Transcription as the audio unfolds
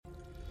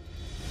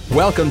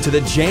Welcome to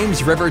the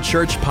James River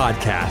Church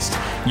podcast.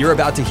 You're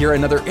about to hear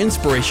another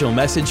inspirational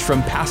message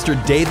from Pastor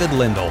David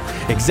Lindell,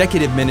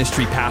 Executive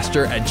Ministry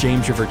Pastor at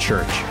James River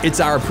Church. It's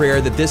our prayer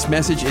that this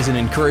message is an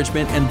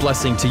encouragement and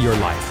blessing to your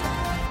life.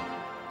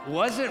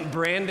 Wasn't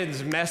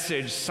Brandon's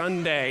message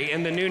Sunday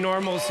in the New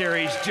Normal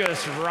series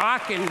just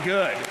rocking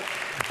good?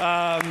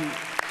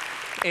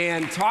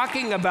 And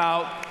talking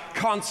about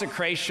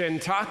consecration,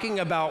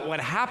 talking about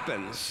what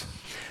happens,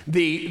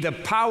 the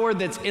power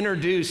that's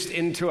introduced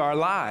into our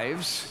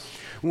lives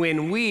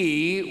when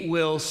we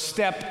will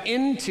step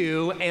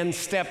into and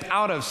step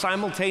out of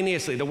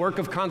simultaneously the work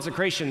of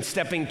consecration,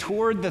 stepping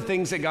toward the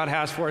things that God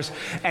has for us,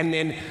 and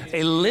then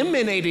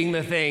eliminating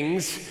the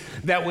things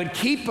that would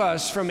keep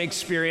us from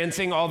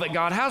experiencing all that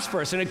God has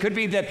for us. And it could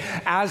be that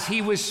as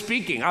he was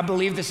speaking, I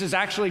believe this is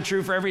actually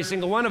true for every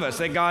single one of us,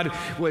 that God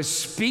was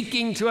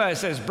speaking to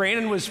us. As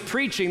Brandon was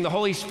preaching, the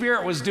Holy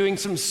Spirit was doing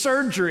some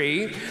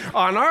surgery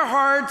on our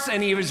hearts,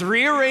 and he was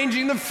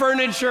rearranging the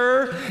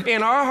furniture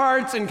in our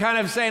hearts and kind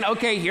of saying,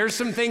 okay, here's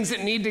some things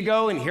that need to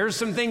go, and here's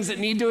some things that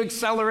need to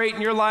accelerate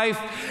in your life.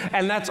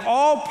 And that's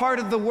all part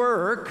of the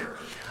work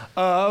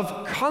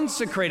of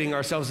consecrating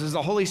ourselves as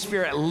the Holy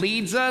Spirit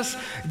leads us,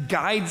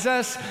 guides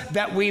us,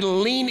 that we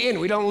lean in.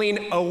 We don't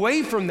lean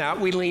away from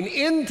that. We lean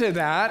into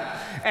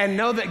that and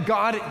know that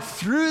God,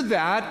 through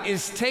that,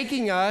 is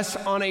taking us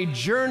on a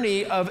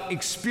journey of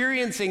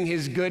experiencing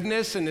his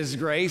goodness and his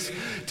grace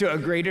to a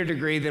greater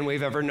degree than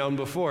we've ever known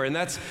before. And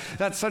that's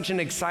such an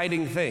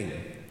exciting thing.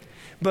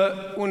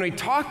 But when we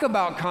talk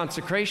about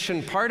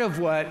consecration, part of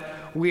what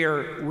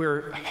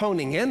we're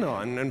honing in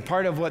on, and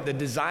part of what the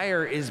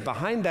desire is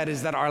behind that,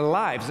 is that our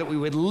lives, that we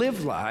would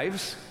live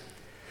lives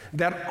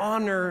that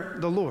honor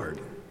the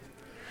Lord.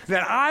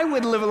 That I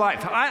would live a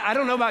life, I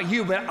don't know about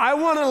you, but I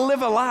want to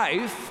live a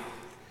life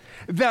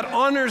that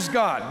honors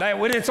God. That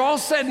when it's all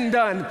said and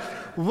done,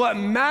 what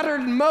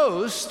mattered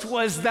most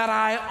was that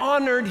I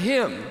honored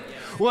him.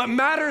 What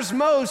matters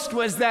most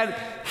was that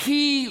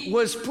he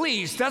was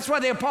pleased. That's why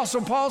the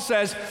Apostle Paul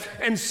says,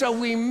 and so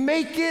we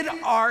make it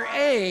our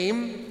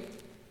aim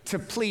to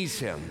please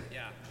him.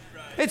 Yeah,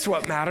 right. It's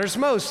what matters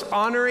most,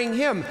 honoring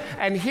him.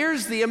 And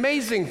here's the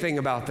amazing thing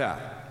about that.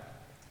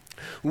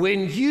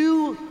 When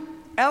you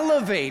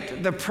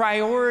elevate the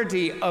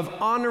priority of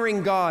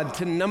honoring God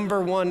to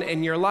number one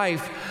in your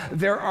life,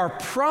 there are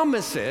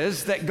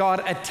promises that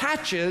God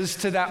attaches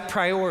to that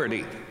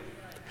priority.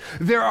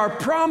 There are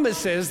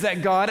promises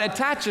that God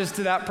attaches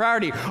to that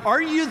priority.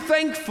 Are you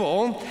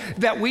thankful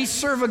that we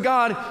serve a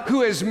God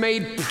who has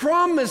made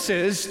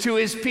promises to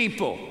his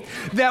people?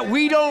 That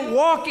we don't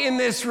walk in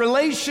this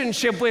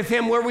relationship with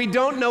him where we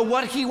don't know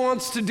what he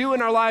wants to do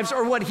in our lives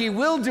or what he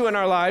will do in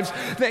our lives.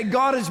 That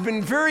God has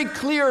been very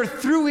clear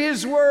through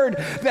his word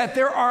that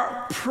there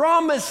are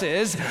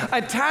promises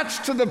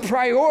attached to the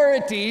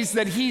priorities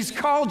that he's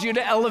called you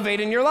to elevate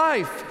in your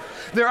life.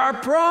 There are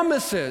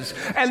promises,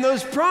 and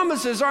those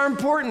promises are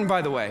important,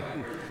 by the way.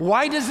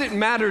 Why does it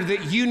matter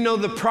that you know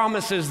the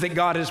promises that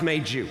God has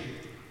made you?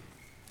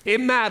 It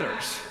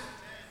matters.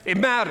 It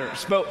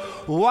matters. But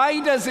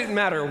why does it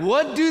matter?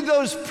 What do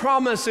those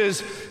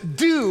promises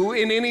do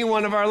in any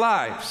one of our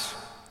lives?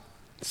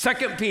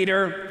 2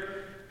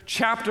 Peter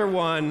chapter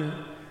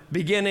 1,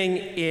 beginning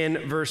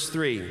in verse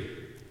 3.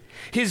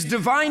 His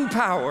divine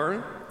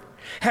power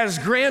has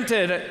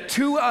granted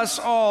to us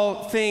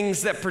all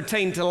things that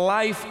pertain to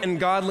life and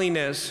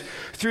godliness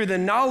through the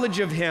knowledge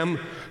of him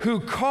who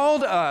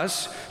called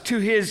us to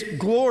his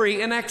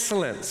glory and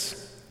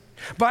excellence,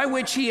 by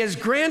which he has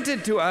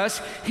granted to us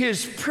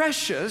his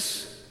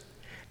precious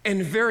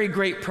and very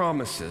great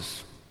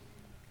promises,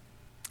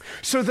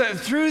 so that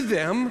through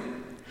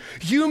them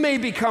you may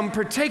become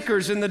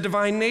partakers in the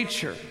divine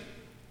nature,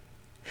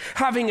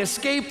 having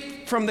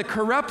escaped from the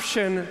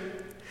corruption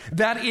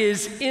that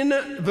is in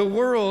the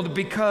world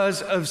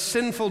because of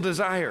sinful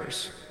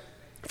desires.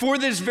 For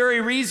this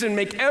very reason,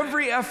 make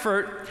every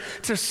effort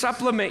to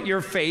supplement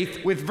your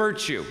faith with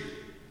virtue,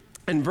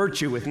 and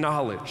virtue with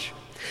knowledge,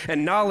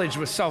 and knowledge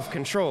with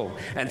self-control,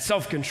 and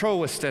self-control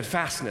with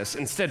steadfastness,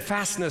 and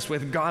steadfastness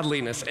with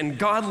godliness, and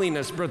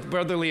godliness with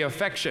brotherly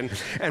affection,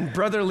 and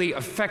brotherly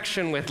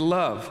affection with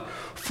love.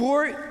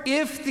 For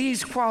if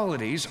these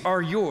qualities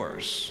are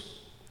yours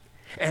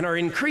and are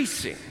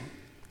increasing,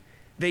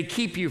 they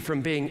keep you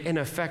from being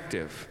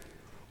ineffective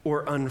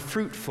or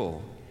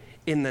unfruitful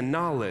in the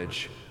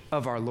knowledge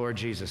of our Lord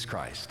Jesus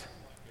Christ.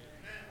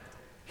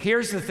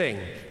 Here's the thing.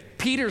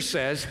 Peter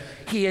says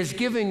he has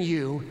given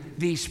you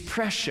these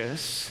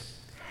precious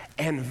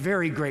and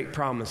very great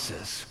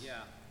promises.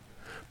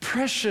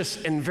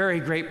 Precious and very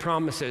great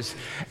promises.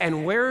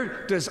 And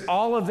where does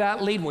all of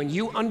that lead? When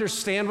you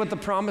understand what the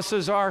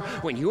promises are,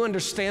 when you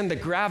understand the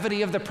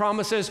gravity of the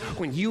promises,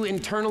 when you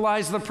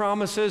internalize the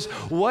promises,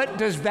 what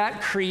does that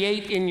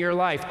create in your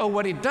life? Oh,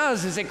 what it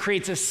does is it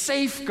creates a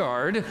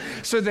safeguard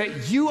so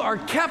that you are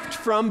kept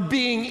from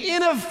being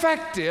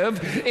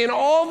ineffective in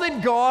all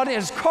that God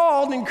has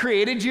called and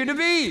created you to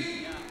be.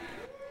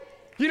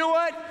 You know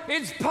what?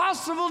 It's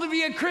possible to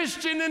be a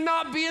Christian and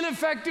not be an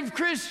effective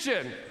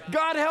Christian.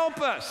 God help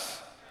us.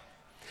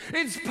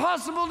 It's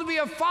possible to be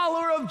a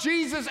follower of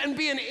Jesus and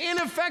be an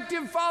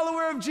ineffective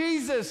follower of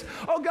Jesus.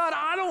 Oh God,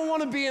 I don't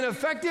want to be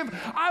ineffective.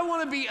 I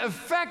want to be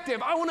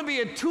effective. I want to be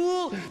a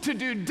tool to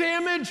do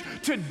damage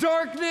to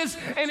darkness.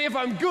 And if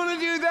I'm going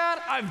to do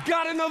that, I've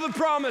got to know the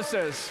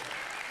promises.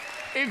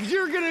 If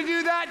you're going to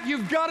do that,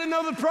 you've got to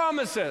know the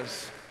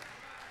promises.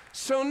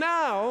 So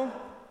now,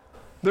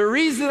 the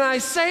reason I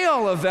say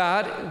all of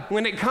that,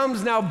 when it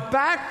comes now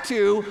back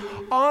to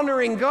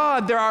honoring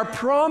God, there are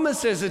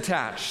promises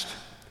attached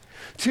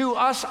to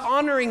us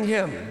honoring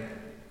Him.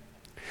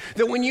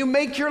 That when you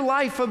make your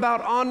life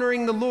about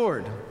honoring the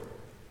Lord,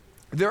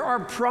 there are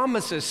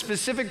promises,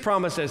 specific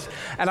promises.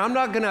 And I'm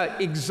not going to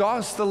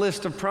exhaust the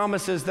list of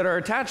promises that are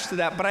attached to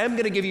that, but I am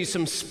going to give you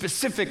some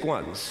specific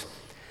ones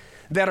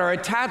that are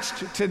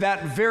attached to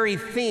that very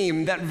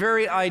theme, that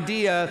very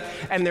idea,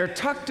 and they're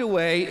tucked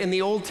away in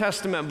the Old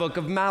Testament book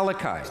of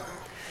Malachi.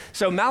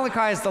 So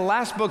Malachi is the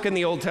last book in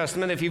the Old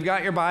Testament. If you've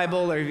got your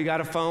Bible or if you've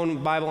got a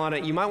phone Bible on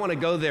it, you might want to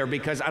go there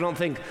because I don't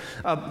think,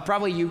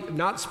 probably you've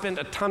not spent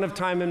a ton of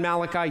time in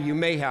Malachi. You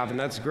may have, and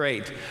that's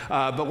great.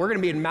 But we're going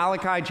to be in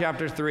Malachi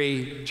chapter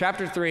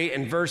 3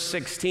 and verse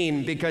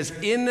 16, because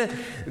in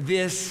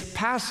this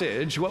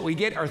passage, what we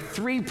get are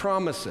three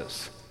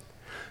promises.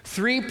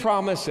 Three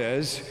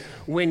promises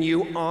when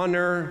you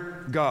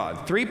honor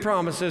God. Three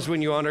promises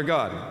when you honor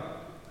God.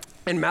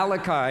 And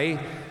Malachi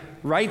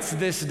writes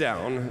this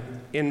down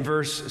in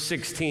verse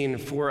 16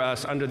 for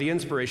us under the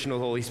inspiration of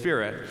the Holy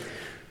Spirit.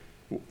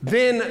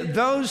 Then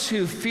those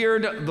who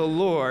feared the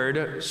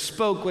Lord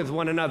spoke with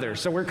one another.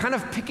 So we're kind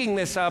of picking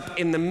this up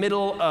in the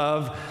middle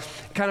of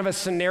kind of a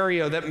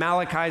scenario that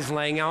Malachi is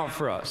laying out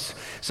for us.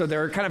 So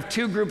there are kind of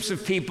two groups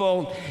of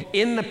people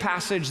in the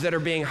passage that are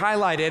being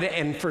highlighted,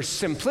 and for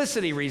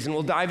simplicity reason,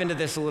 we'll dive into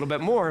this a little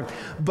bit more,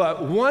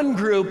 but one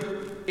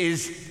group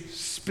is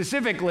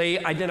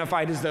specifically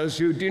identified as those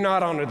who do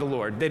not honor the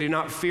Lord. They do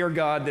not fear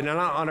God. They do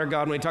not honor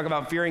God. When we talk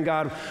about fearing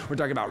God, we're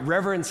talking about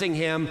reverencing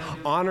Him,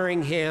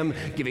 honoring Him,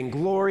 giving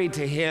glory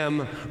to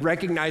Him,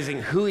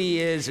 recognizing who He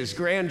is, His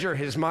grandeur,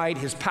 His might,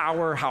 His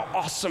power, how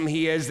awesome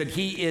He is, that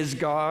He is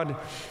God.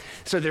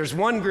 So there's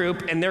one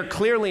group, and they're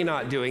clearly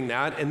not doing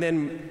that. And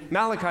then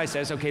Malachi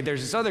says, okay, there's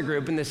this other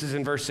group, and this is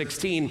in verse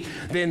 16.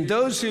 Then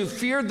those who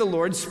feared the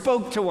Lord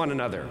spoke to one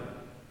another.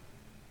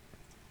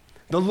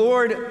 The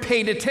Lord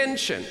paid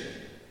attention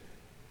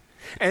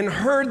and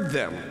heard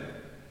them.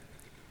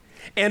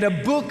 And a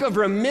book of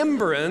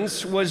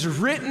remembrance was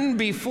written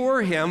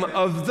before Him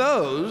of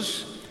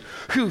those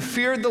who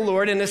feared the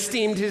Lord and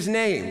esteemed His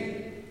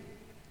name.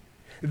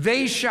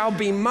 They shall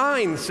be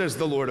mine, says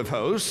the Lord of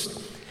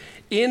hosts,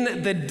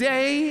 in the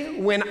day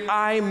when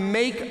I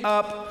make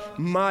up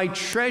my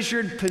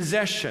treasured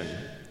possession,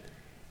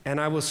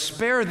 and I will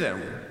spare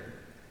them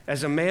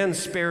as a man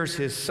spares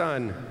his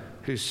son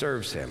who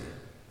serves him.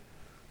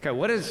 Okay,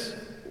 what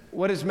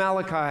is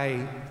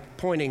Malachi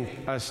pointing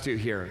us to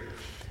here?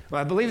 Well,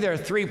 I believe there are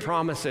three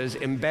promises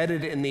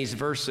embedded in these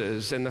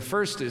verses, and the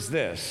first is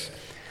this,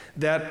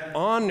 that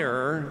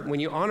honor, when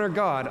you honor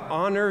God,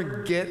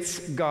 honor gets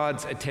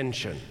God's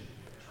attention.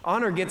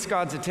 Honor gets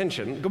God's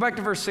attention. Go back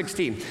to verse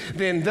 16.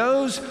 Then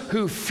those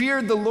who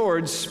feared the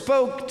Lord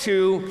spoke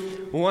to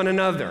one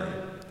another.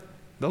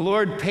 The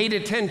Lord paid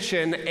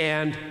attention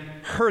and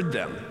heard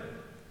them.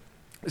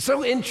 It's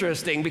so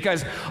interesting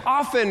because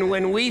often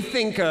when we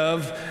think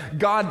of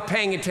God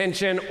paying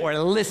attention or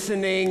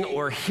listening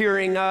or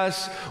hearing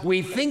us,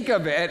 we think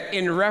of it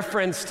in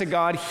reference to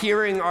God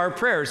hearing our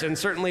prayers. And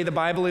certainly the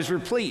Bible is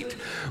replete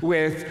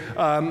with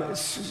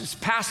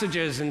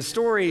passages and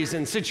stories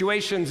and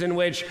situations in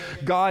which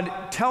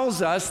God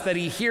tells us that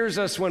He hears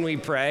us when we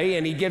pray,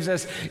 and He gives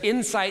us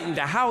insight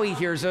into how He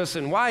hears us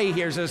and why He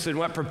hears us and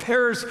what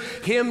prepares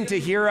Him to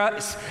hear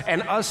us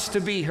and us to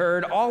be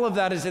heard. All of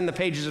that is in the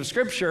pages of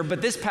Scripture, but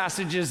this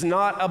passage is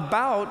not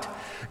about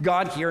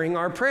God hearing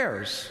our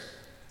prayers.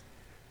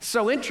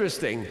 So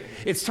interesting.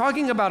 It's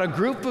talking about a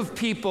group of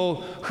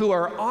people who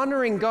are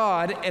honoring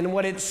God, and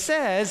what it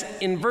says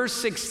in verse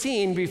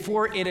 16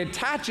 before it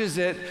attaches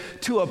it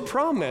to a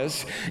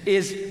promise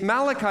is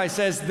Malachi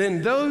says,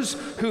 then those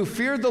who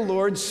feared the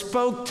Lord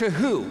spoke to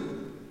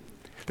who?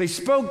 They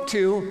spoke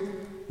to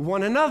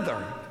one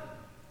another.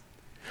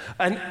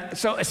 And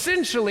so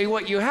essentially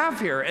what you have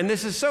here, and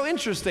this is so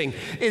interesting,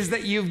 is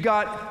that you've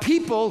got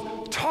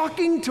people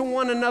talking to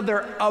one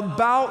another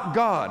about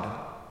God.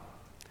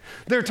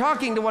 They're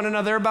talking to one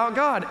another about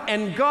God,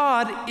 and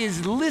God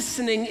is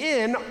listening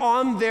in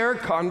on their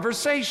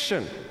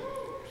conversation.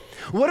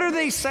 What are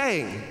they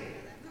saying?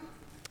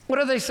 What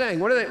are they saying?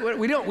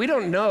 We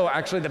don't know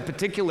actually the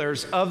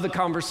particulars of the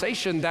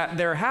conversation that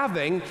they're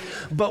having,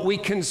 but we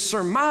can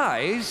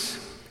surmise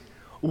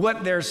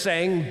what they're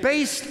saying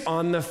based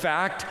on the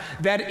fact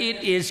that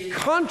it is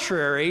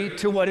contrary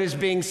to what is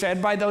being said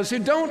by those who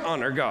don't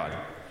honor God.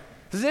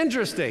 This is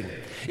interesting.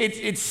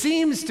 It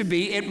seems to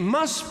be, it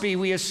must be,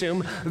 we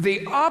assume,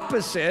 the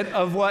opposite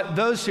of what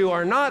those who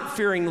are not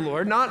fearing the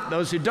Lord, not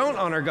those who don't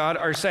honor God,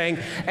 are saying.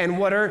 And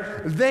what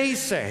are they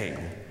saying?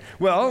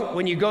 Well,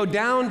 when you go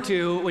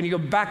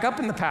back up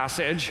in the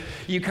passage,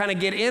 you kind of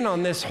get in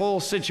on this whole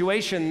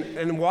situation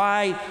and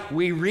why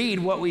we read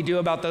what we do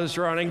about those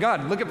who are honoring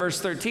God. Look at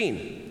verse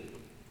 13.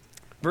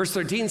 Verse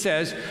 13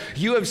 says,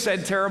 "You have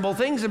said terrible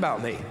things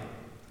about me."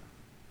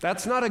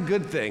 That's not a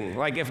good thing.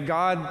 Like if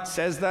God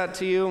says that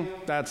to you,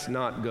 that's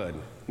not good.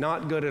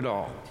 Not good at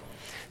all.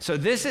 So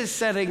this is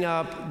setting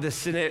up the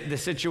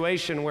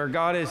situation where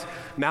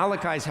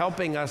Malachi's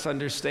helping us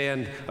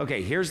understand,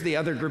 okay, here's the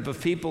other group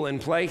of people in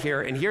play here,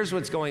 and here's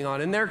what's going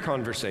on in their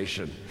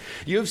conversation.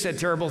 "You have said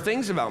terrible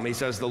things about me,"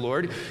 says the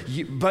Lord,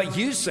 "but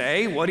you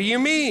say, what do you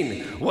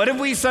mean? What have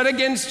we said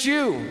against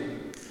you?"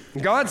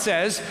 God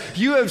says,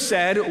 "You have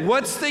said,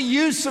 what's the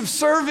use of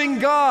serving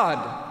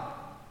God?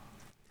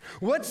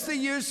 What's the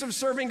use of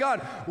serving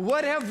God?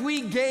 What have we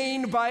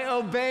gained by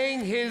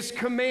obeying his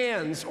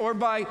commands or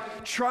by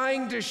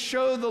trying to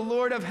show the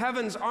Lord of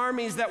heaven's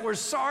armies that we're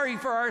sorry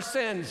for our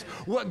sins?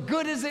 What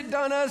good has it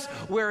done us?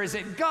 Where has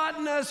it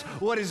gotten us?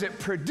 What has it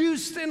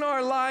produced in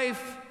our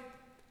life?"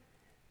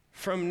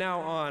 From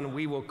now on,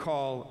 we will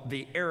call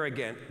the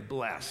arrogant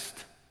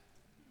blessed.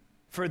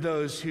 For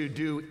those who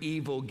do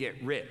evil get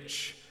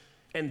rich,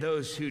 and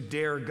those who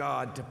dare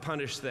God to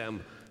punish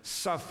them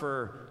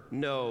suffer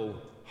no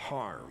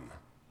harm.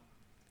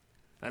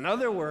 In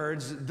other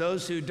words,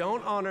 those who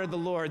don't honor the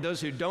Lord,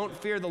 those who don't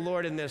fear the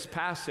Lord in this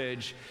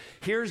passage,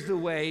 here's the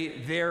way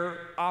they're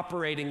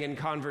operating in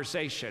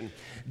conversation.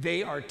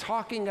 They are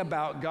talking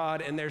about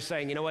God and they're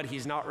saying, you know what,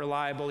 he's not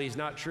reliable, he's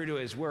not true to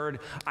his word.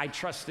 I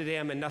trusted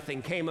him and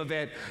nothing came of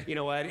it. You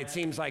know what, it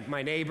seems like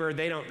my neighbor,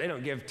 they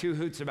don't give two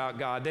hoots about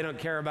God. They don't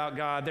care about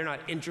God. They're not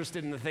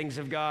interested in the things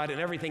of God,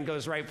 and everything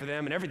goes right for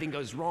them and everything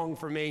goes wrong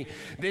for me.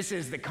 This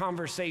is the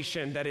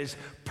conversation that is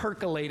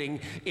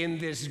percolating in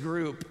this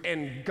group.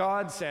 And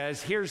God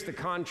says, here's the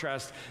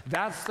contrast.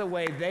 That's the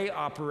way they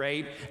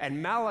operate.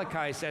 And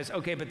Malachi says,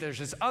 okay, but there's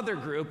this other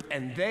group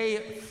and they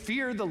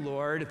fear the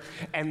Lord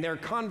and their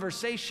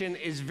conversation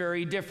is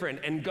very different.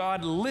 And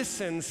God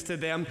listens to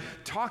them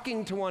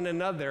talking to one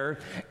another.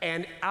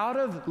 And out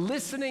of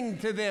listening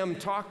to them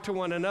talk to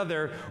one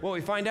another, what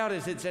we find out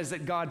is it says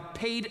that God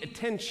paid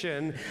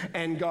attention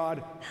and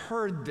God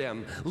heard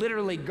them.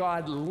 Literally,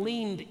 God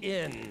leaned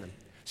in.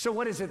 So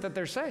what is it that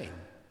they're saying?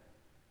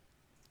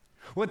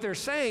 What they're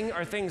saying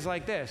are things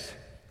like this.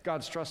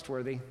 God's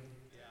trustworthy.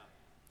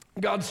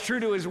 God's true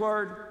to his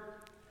word.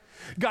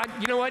 God,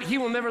 you know what? He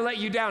will never let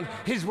you down.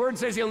 His word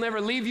says he'll never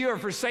leave you or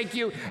forsake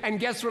you. And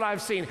guess what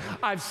I've seen?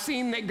 I've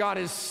seen that God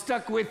has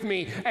stuck with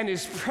me and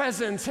his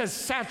presence has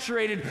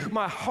saturated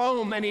my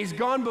home, and he's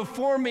gone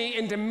before me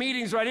into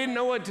meetings where I didn't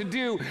know what to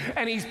do,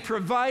 and he's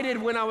provided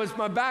when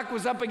my back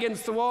was up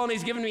against the wall, and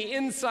he's given me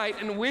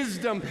insight and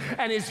wisdom,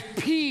 and his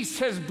peace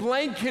has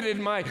blanketed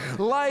my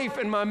life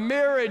and my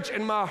marriage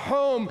and my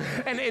home,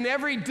 and in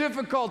every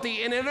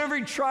difficulty and in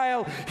every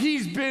trial,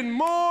 he's been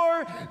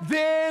more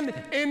than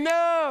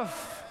enough.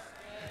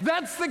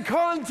 That's the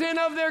content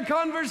of their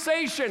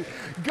conversation.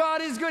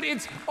 God is good.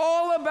 It's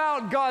all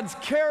about God's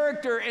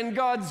character and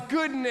God's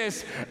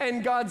goodness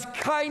and God's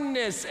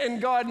kindness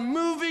and God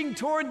moving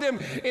toward them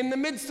in the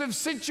midst of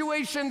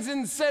situations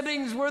and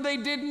settings where they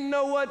didn't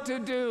know what to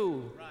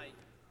do. Right.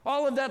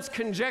 All of that's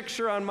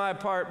conjecture on my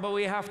part, but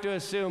we have to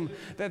assume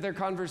that their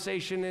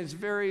conversation is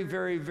very,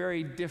 very,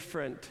 very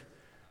different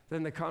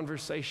than the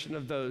conversation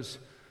of those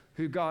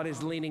who God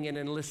is leaning in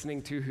and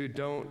listening to who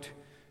don't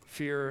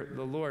fear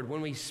the Lord.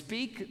 When we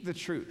speak the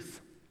truth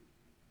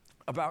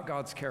about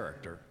God's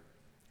character,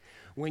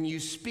 when you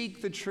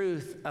speak the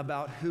truth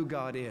about who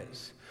God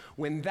is,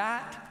 when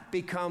that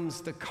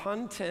becomes the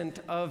content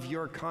of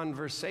your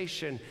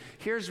conversation,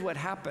 here's what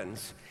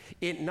happens.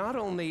 It not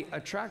only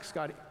attracts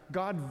God,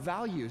 God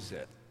values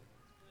it.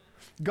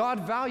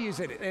 God values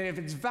it. And if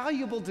it's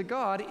valuable to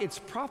God, it's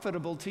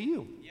profitable to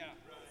you. Yeah.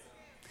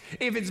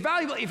 If it's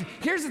valuable,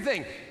 here's the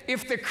thing,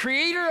 if the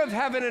creator of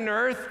heaven and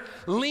earth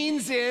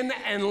leans in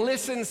and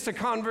listens to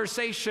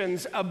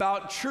conversations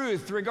about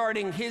truth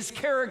regarding his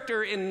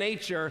character in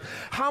nature,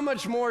 how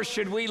much more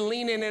should we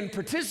lean in and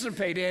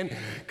participate in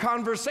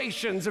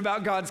conversations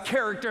about God's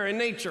character and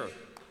nature?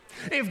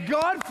 If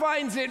God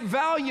finds it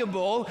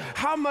valuable,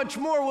 how much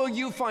more will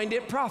you find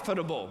it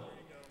profitable?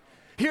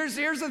 Here's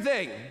the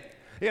thing.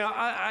 You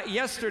know,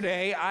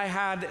 yesterday I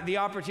had the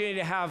opportunity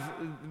to have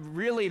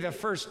really the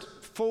first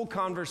full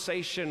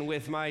conversation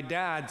with my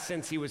dad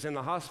since he was in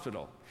the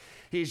hospital.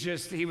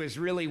 He was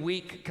really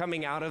weak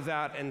coming out of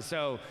that, and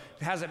so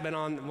hasn't been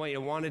on,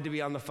 wanted to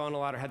be on the phone a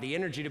lot or had the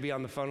energy to be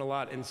on the phone a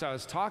lot, and so I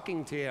was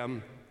talking to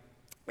him,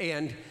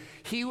 and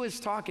he was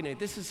talking to me.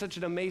 This is such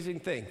an amazing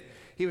thing.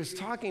 He was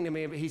talking to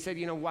me, but he said,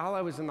 you know, while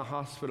I was in the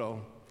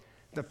hospital,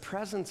 the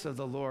presence of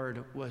the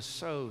Lord was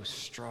so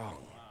strong.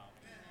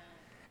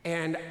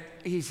 And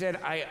he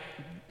said,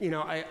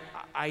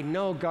 I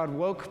know God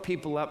woke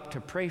people up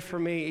to pray for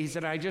me. He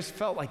said, I just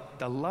felt like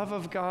the love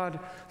of God,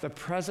 the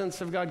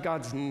presence of God,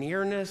 God's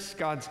nearness,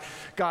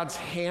 God's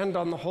hand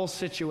on the whole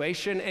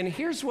situation. And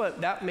here's what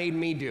that made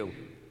me do.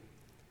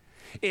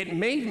 It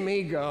made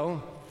me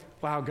go,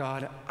 wow,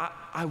 God,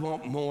 I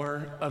want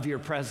more of your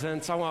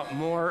presence. I want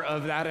more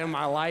of that in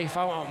my life.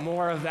 I want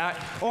more of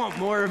that. I want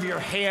more of your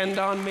hand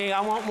on me.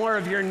 I want more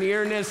of your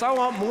nearness. I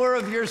want more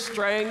of your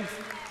strength.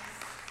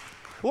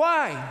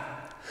 Why?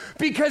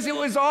 Because it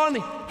was on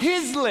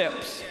his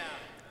lips.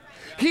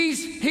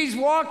 He's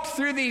walked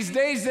through these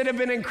days that have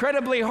been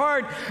incredibly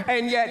hard,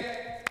 and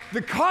yet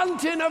the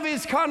content of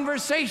his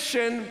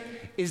conversation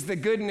is the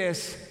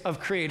goodness of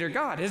Creator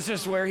God. It's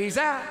just where he's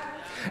at.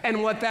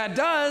 And what that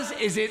does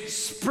is it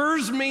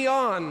spurs me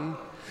on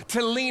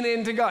to lean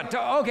into God.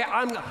 Okay,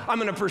 I'm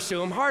going to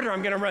pursue him harder.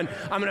 I'm going to run.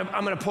 I'm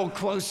going to pull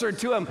closer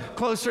to him,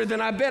 closer than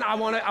I've been. I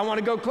want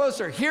to go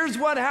closer. Here's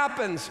what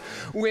happens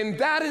when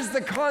that is the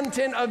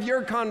content of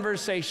your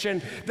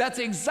conversation. That's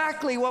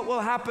exactly what will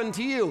happen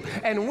to you.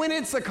 And when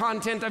it's the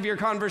content of your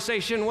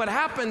conversation, what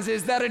happens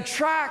is that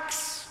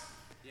attracts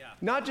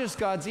not just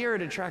God's ear,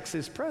 it attracts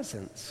his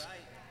presence. Right.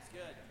 That's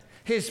good.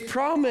 His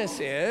promise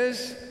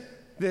is,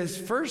 this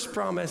first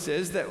promise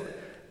is that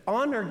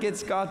honor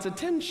gets God's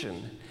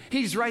attention.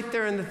 He's right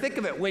there in the thick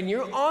of it. When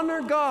you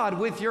honor God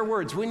with your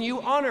words, when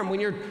you honor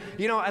him,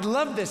 I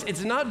love this.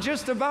 It's not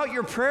just about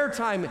your prayer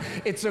time.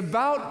 It's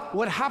about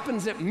what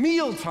happens at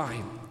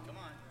mealtime.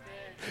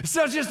 It's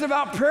not just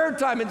about prayer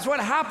time. It's what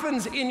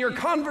happens in your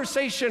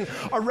conversation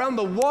around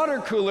the water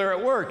cooler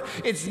at work.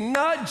 It's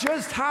not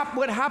just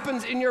what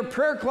happens in your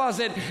prayer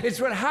closet. It's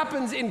what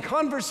happens in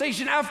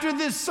conversation after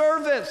this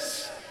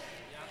service.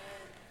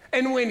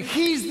 And when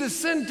he's the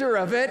center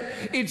of it,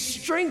 it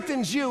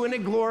strengthens you and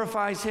it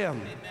glorifies him.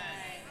 Amen.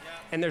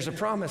 And there's a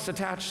promise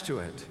attached to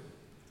it.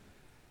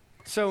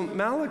 So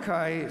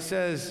Malachi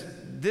says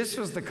this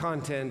was the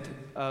content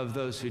of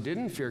those who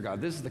didn't fear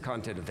God. This is the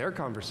content of their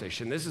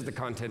conversation. This is the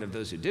content of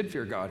those who did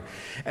fear God.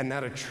 And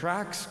that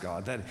attracts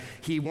God, that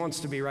he wants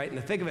to be right in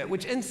the thick of it.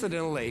 Which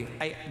incidentally,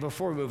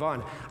 before we move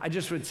on, I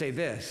just would say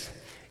this.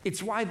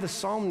 It's why the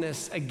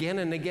psalmist again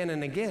and again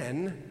and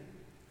again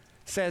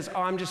says,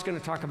 I'm just going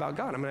to talk about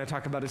God. I'm going to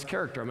talk about his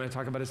character. I'm going to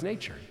talk about his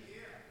nature.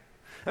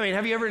 I mean,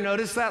 have you ever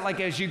noticed that?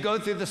 Like as you go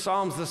through the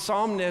Psalms, the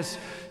psalmist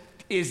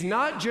is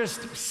not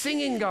just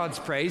singing God's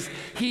praise.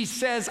 He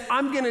says,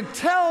 I'm going to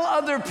tell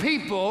other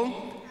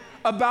people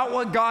about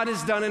what God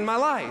has done in my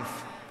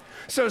life.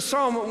 So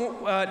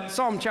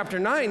Psalm chapter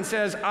 9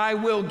 says, I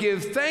will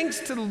give thanks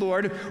to the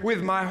Lord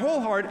with my whole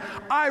heart.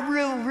 I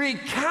will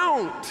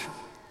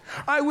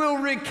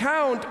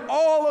recount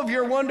all of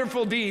your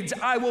wonderful deeds.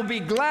 I will be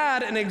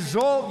glad and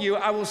exalt you.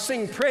 I will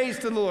sing praise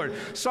to the Lord.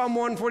 Psalm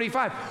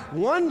 145,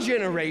 one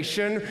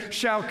generation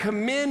shall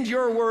commend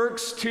your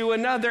works to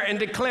another and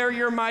declare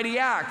your mighty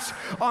acts.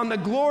 On the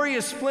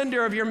glorious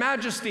splendor of your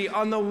majesty,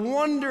 on the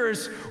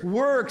wondrous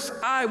works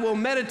I will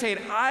meditate.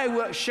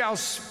 Shall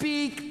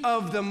speak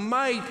of the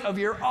might of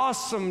your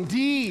awesome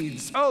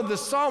deeds. Oh, the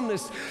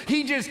psalmist,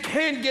 he just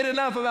can't get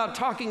enough about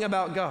talking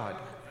about God.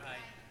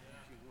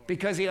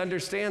 Because he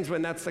understands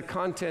when that's the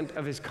content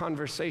of his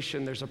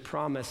conversation, there's a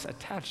promise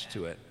attached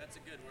to it. That's a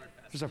good word,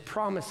 Pastor. There's a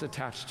promise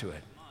attached to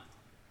it.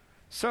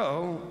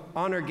 So,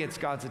 honor gets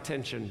God's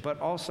attention, but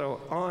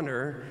also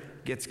honor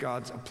gets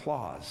God's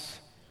applause.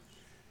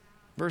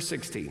 Verse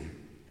 16.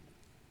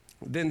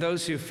 Then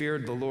those who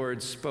feared the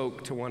Lord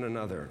spoke to one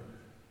another.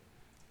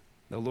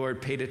 The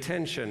Lord paid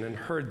attention and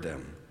heard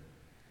them.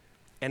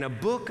 And a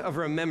book of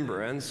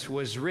remembrance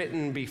was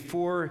written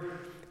before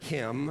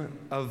him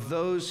of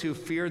those who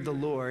feared the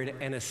Lord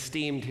and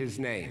esteemed his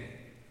name.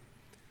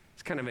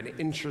 It's kind of an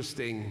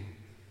interesting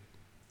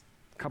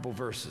couple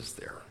verses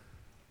there.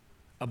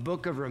 A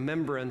book of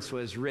remembrance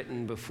was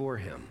written before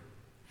him.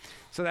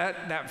 So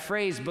that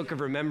phrase, book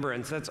of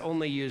remembrance, that's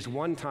only used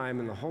one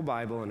time in the whole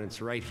Bible, and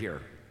it's right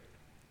here.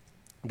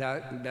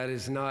 That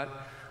is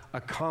not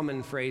a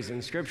common phrase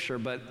in Scripture,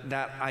 but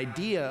that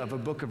idea of a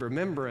book of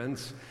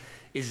remembrance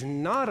is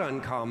not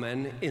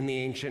uncommon in the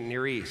ancient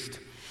Near East.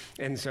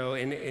 And so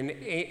in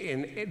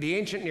the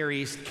ancient Near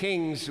East,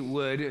 kings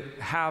would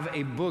have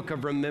a book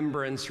of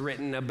remembrance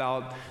written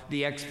about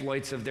the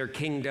exploits of their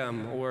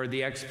kingdom or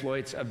the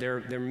exploits of their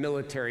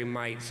military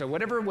might. So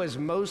whatever was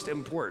most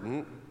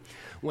important,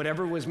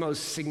 whatever was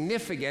most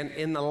significant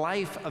in the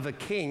life of a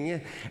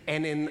king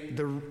and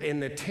in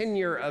the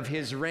tenure of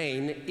his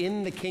reign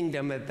in the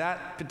kingdom at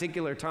that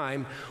particular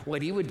time,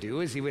 what he would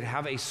do is he would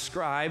have a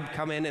scribe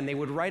come in and they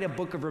would write a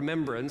book of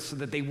remembrance so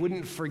that they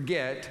wouldn't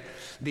forget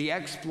the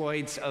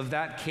exploits of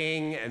that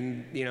king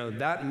and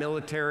that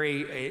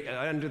military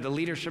under the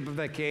leadership of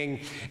that king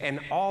and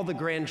all the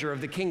grandeur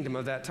of the kingdom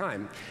of that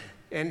time.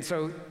 And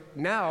so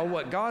now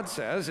what God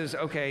says is,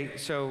 okay,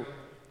 so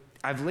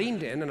I've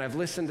leaned in and I've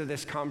listened to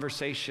this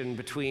conversation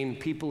between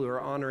people who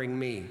are honoring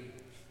me.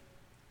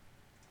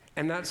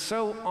 And that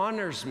so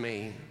honors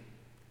me.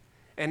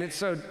 And it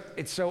so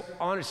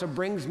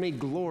brings me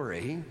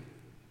glory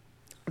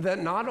that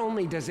not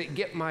only does it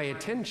get my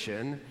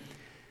attention,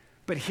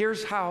 but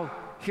here's how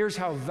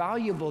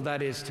valuable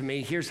that is to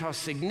me. Here's how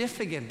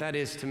significant that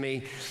is to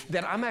me,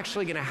 that I'm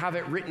actually going to have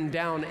it written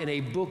down in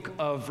a book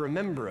of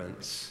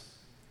remembrance.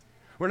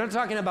 We're not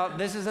talking about,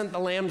 this isn't the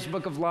Lamb's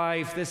Book of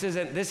Life. This is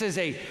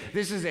a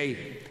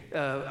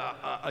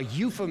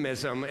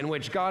euphemism in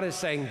which God is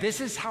saying, this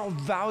is how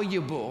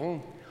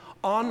valuable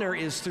honor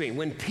is to me.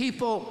 When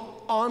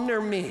people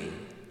honor me,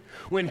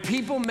 when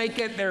people make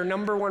it their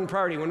number one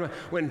priority,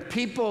 when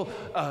people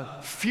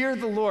fear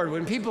the Lord,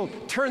 when people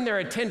turn their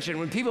attention,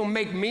 when people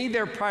make me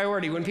their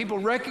priority, when people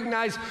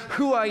recognize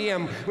who I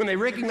am, when they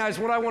recognize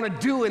what I want to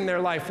do in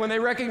their life, when they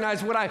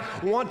recognize what I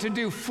want to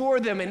do for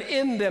them and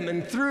in them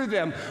and through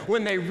them,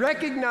 when they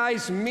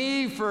recognize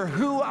me for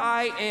who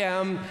I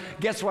am,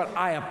 guess what?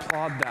 I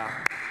applaud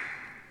that.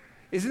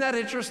 Isn't that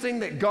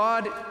interesting that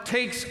God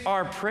takes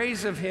our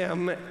praise of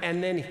him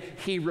and then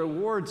he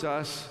rewards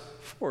us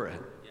for it?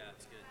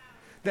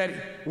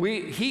 That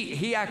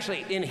he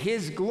actually, in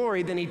his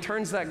glory, then he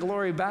turns that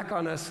glory back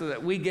on us so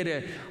that we get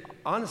to,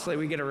 honestly,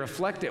 we get to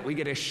reflect it. We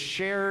get to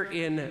share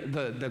in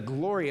the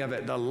glory of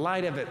it, the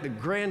light of it, the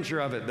grandeur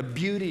of it, the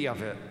beauty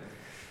of it.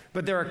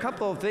 But there are a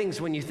couple of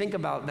things when you think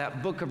about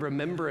that book of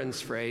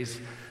remembrance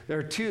phrase. There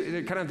are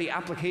two, kind of the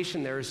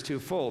application there is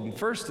twofold.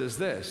 First is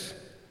this: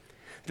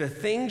 the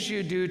things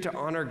you do to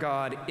honor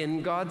God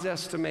in God's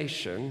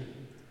estimation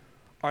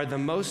are the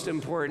most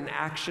important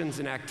actions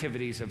and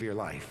activities of your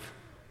life.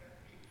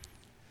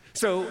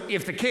 So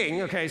if the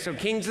king, so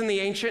kings in the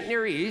ancient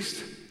Near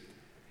East,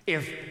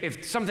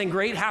 if something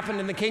great happened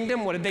in the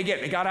kingdom, what did they get?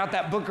 They got out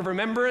that book of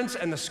remembrance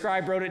and the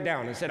scribe wrote it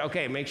down and said,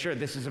 okay, make sure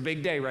this is a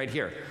big day right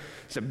here.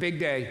 It's a big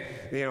day.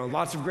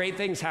 Lots of great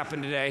things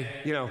happened today.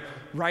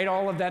 Write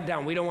all of that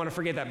down. We don't want to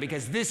forget that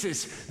because this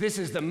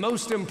is the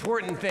most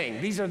important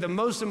thing. These are the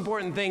most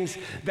important things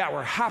that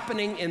were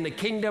happening in the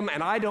kingdom,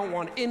 and I don't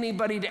want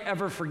anybody to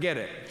ever forget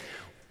it.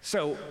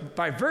 So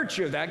by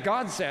virtue of that,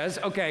 God says,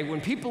 okay,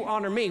 when people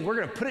honor me, we're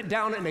going to put it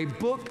down in a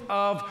book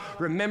of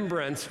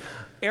remembrance.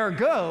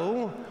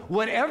 Ergo,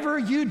 whatever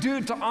you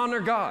do to honor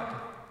God,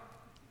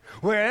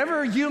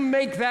 wherever you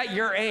make that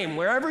your aim,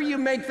 wherever you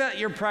make that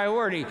your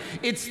priority,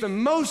 it's the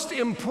most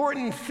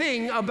important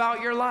thing about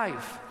your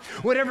life.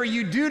 Whatever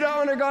you do to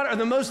honor God are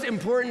the most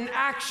important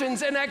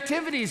actions and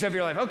activities of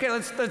your life. Okay,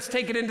 let's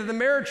take it into the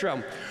marriage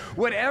realm.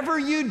 Whatever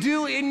you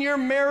do in your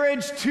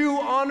marriage to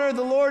honor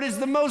the Lord is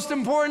the most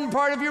important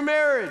part of your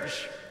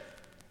marriage.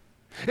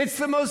 It's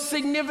the most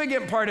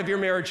significant part of your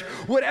marriage.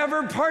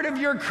 Whatever part of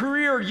your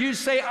career you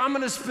say, I'm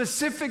going to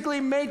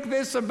specifically make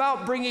this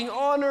about bringing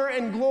honor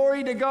and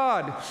glory to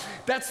God,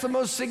 that's the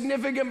most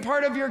significant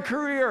part of your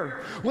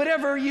career.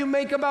 Whatever you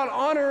make about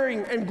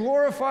honoring and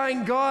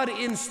glorifying God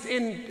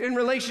in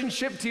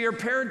relationship to your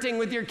parenting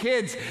with your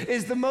kids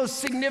is the most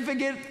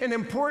significant and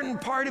important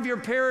part of your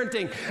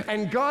parenting.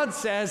 And God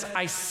says,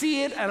 I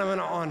see it and I'm going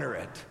to honor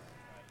it.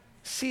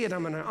 See it,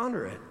 I'm going to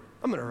honor it.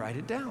 I'm going to write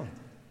it down.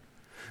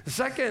 The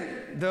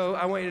second, though,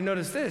 I want you to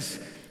notice this: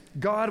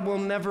 God will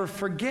never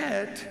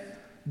forget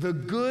the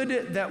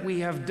good that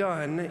we have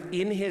done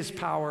in his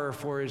power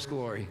for his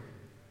glory.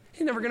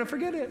 He's never going to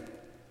forget it.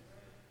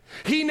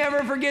 He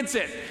never forgets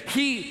it.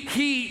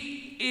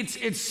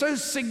 It's so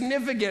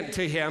significant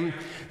to him.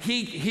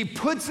 He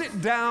puts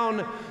it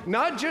down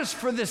not just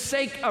for the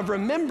sake of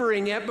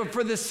remembering it, but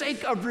for the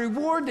sake of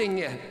rewarding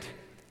it.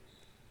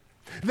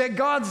 That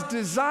God's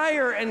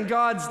desire and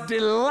God's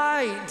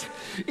delight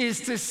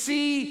is to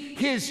see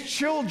his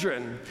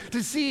children,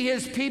 to see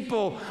his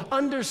people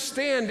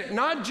understand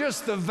not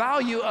just the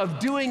value of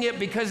doing it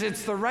because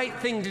it's the right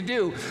thing to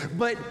do,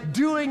 but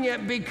doing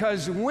it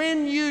because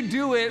when you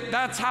do it,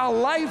 that's how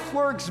life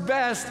works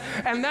best,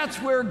 and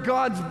that's where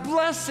God's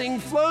blessing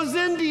flows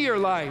into your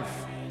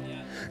life.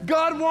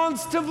 God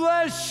wants to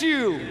bless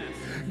you.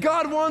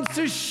 God wants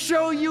to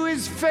show you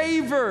his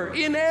favor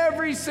in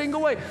every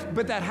single way.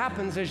 But that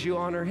happens as you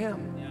honor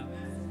him.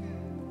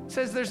 It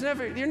says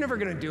you're never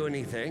going to do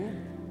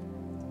anything.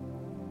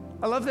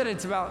 I love that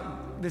it's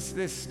about,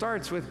 this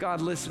starts with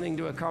God listening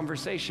to a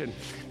conversation.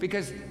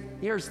 Because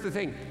here's the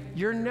thing,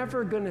 you're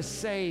never going to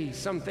say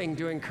something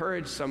to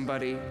encourage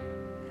somebody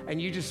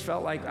and you just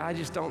felt like, I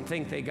just don't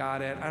think they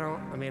got it.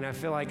 I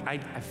feel like I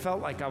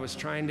felt like I was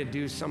trying to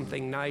do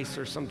something nice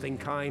or something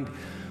kind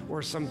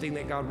or something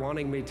that God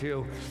wanted me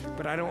to,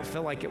 but I don't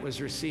feel like it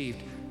was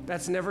received.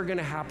 That's never going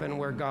to happen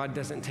where God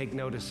doesn't take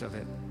notice of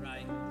it.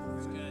 Right.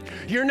 That's good.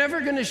 You're never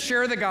going to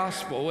share the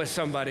gospel with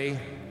somebody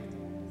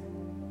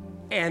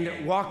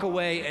and walk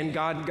away and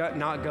God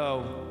not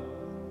go,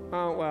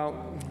 oh,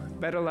 well,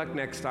 better luck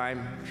next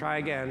time. Try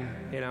again.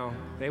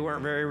 They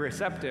weren't very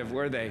receptive,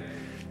 were they?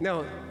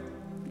 No.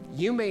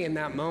 You may in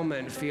that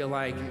moment feel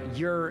like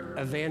your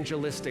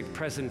evangelistic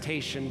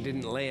presentation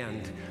didn't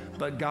land,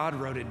 but God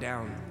wrote it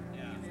down.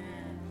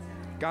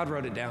 God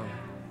wrote it down.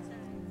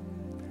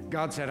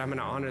 God said, I'm going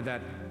to honor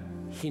that.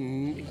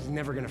 He's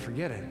never going to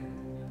forget it.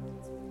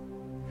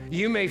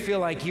 You may feel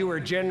like you were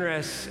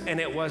generous and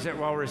it wasn't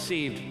well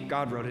received.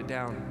 God wrote it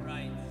down.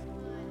 Right.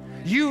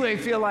 You may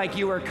feel like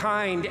you were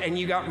kind and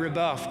you got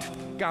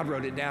rebuffed. God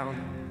wrote it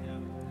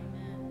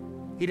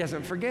down. He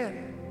doesn't forget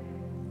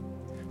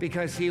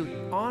because he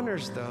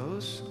honors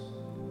those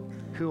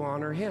who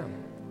honor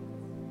him.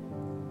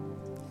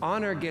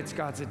 Honor gets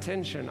God's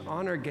attention.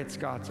 Honor gets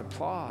God's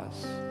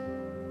applause.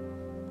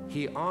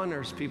 he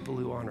honors people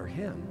who honor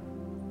him.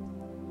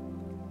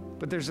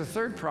 But there's a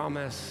third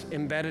promise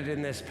embedded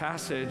in this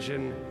passage,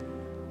 and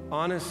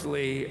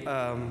honestly,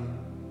 kind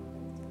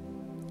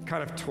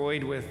of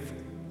toyed with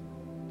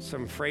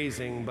some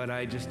phrasing, but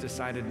I just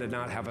decided to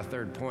not have a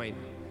third point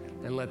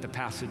and let the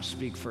passage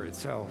speak for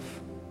itself.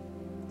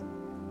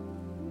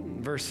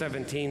 Verse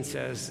 17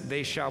 says,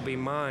 "They shall be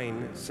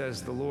mine,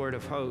 says the Lord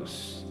of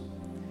hosts,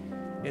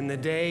 in the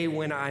day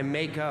when I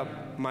make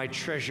up my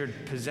treasured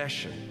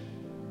possession.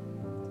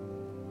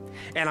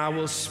 And I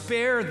will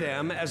spare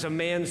them as a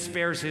man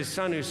spares his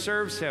son who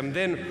serves him.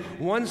 Then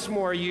once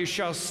more you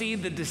shall see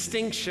the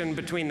distinction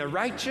between the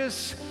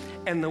righteous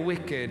and the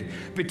wicked,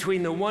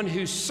 between the one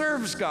who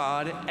serves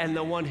God and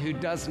the one who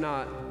does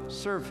not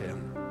serve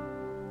him."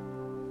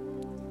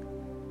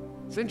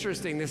 It's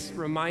interesting. This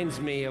reminds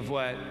me of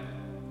what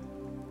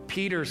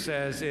Peter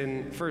says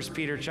in 1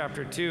 Peter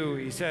chapter 2.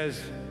 He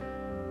says,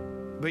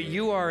 "But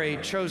you are a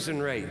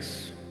chosen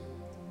race,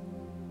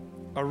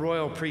 a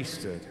royal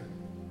priesthood,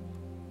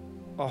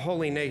 a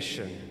holy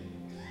nation,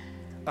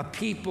 a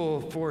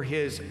people for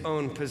his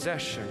own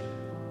possession,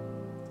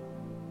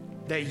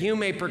 that you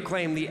may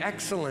proclaim the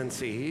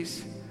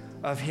excellencies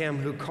of him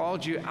who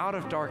called you out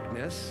of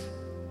darkness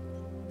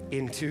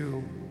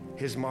into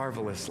his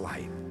marvelous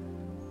light.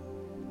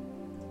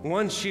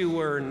 Once you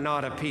were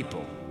not a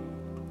people,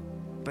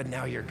 but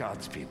now you're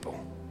God's people.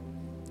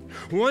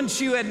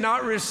 Once you had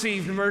not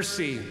received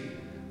mercy,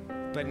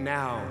 but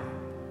now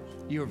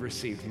you have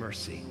received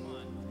mercy."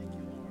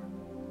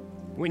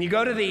 When you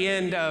go to the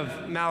end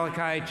of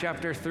Malachi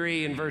chapter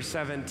 3 and verse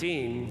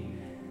 17,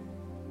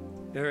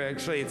 or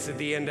actually it's at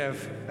the end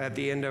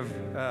of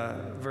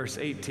verse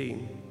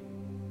 18.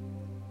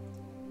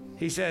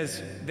 He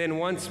says, "Then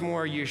once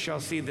more you shall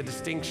see the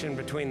distinction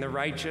between the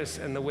righteous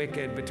and the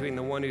wicked, between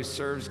the one who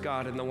serves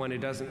God and the one who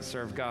doesn't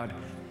serve God."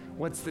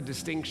 What's the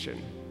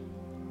distinction?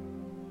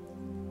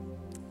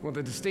 Well,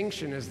 the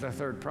distinction is the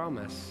third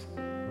promise.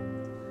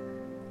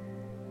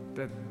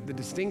 The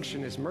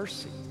distinction is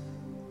mercy.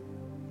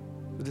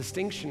 The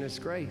distinction is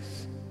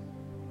grace.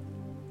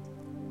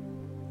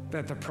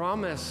 That the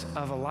promise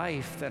of a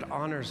life that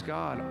honors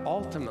God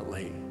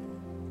ultimately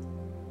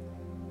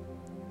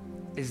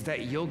is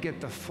that you'll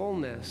get the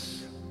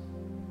fullness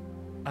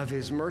of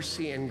his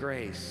mercy and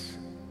grace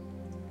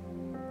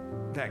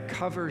that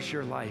covers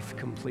your life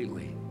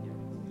completely.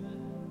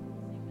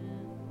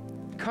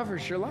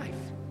 Covers your life.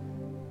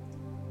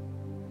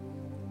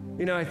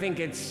 You know, I think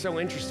it's so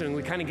interesting.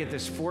 We kind of get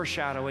this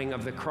foreshadowing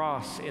of the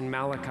cross in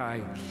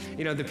Malachi.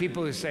 You know, the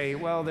people who say,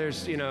 well,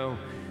 there's,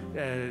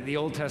 the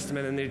Old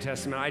Testament and the New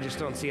Testament, I just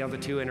don't see how the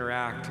two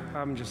interact.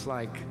 I'm just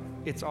like,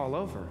 it's all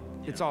over.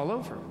 It's all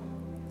over.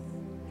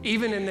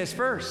 Even in this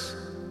verse,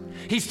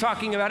 he's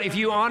talking about, if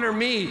you honor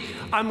me,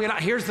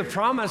 here's the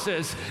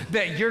promises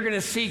that you're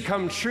gonna see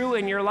come true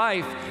in your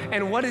life.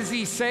 And what does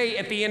he say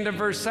at the end of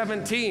verse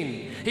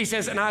 17? He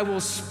says, "And I will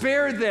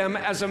spare them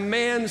as a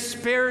man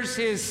spares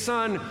his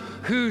son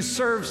who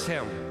serves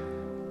him."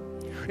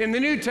 In the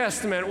New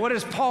Testament, what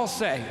does Paul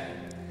say?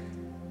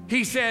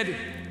 He said,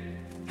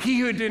 "He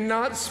who did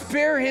not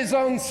spare his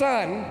own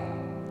son,"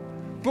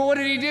 but what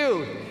did he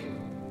do?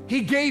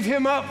 He gave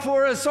him up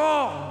for us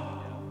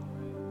all.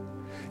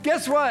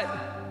 Guess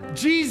what?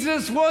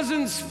 Jesus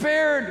wasn't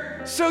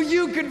spared so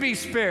you could be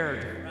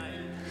spared.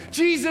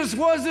 Jesus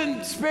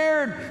wasn't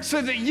spared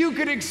so that you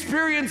could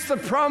experience the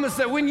promise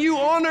that when you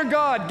honor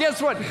God,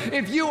 guess what?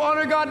 If you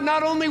honor God,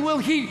 not only will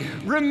he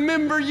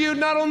remember you,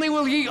 not only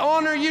will he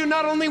honor you,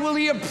 not only will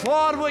he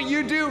applaud what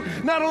you do,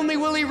 not only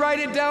will he write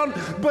it down,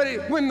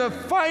 but when the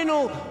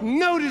final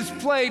note is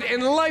played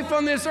and life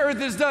on this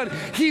earth is done,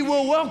 he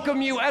will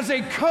welcome you as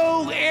a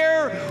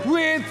co-heir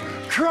with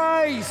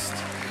Christ.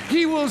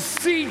 He will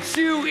seat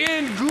you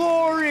in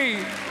glory.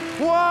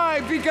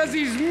 Why? Because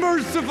he's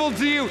merciful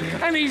to you,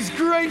 and he's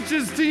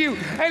gracious to you,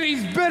 and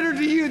he's better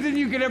to you than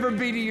you could ever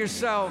be to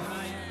yourself.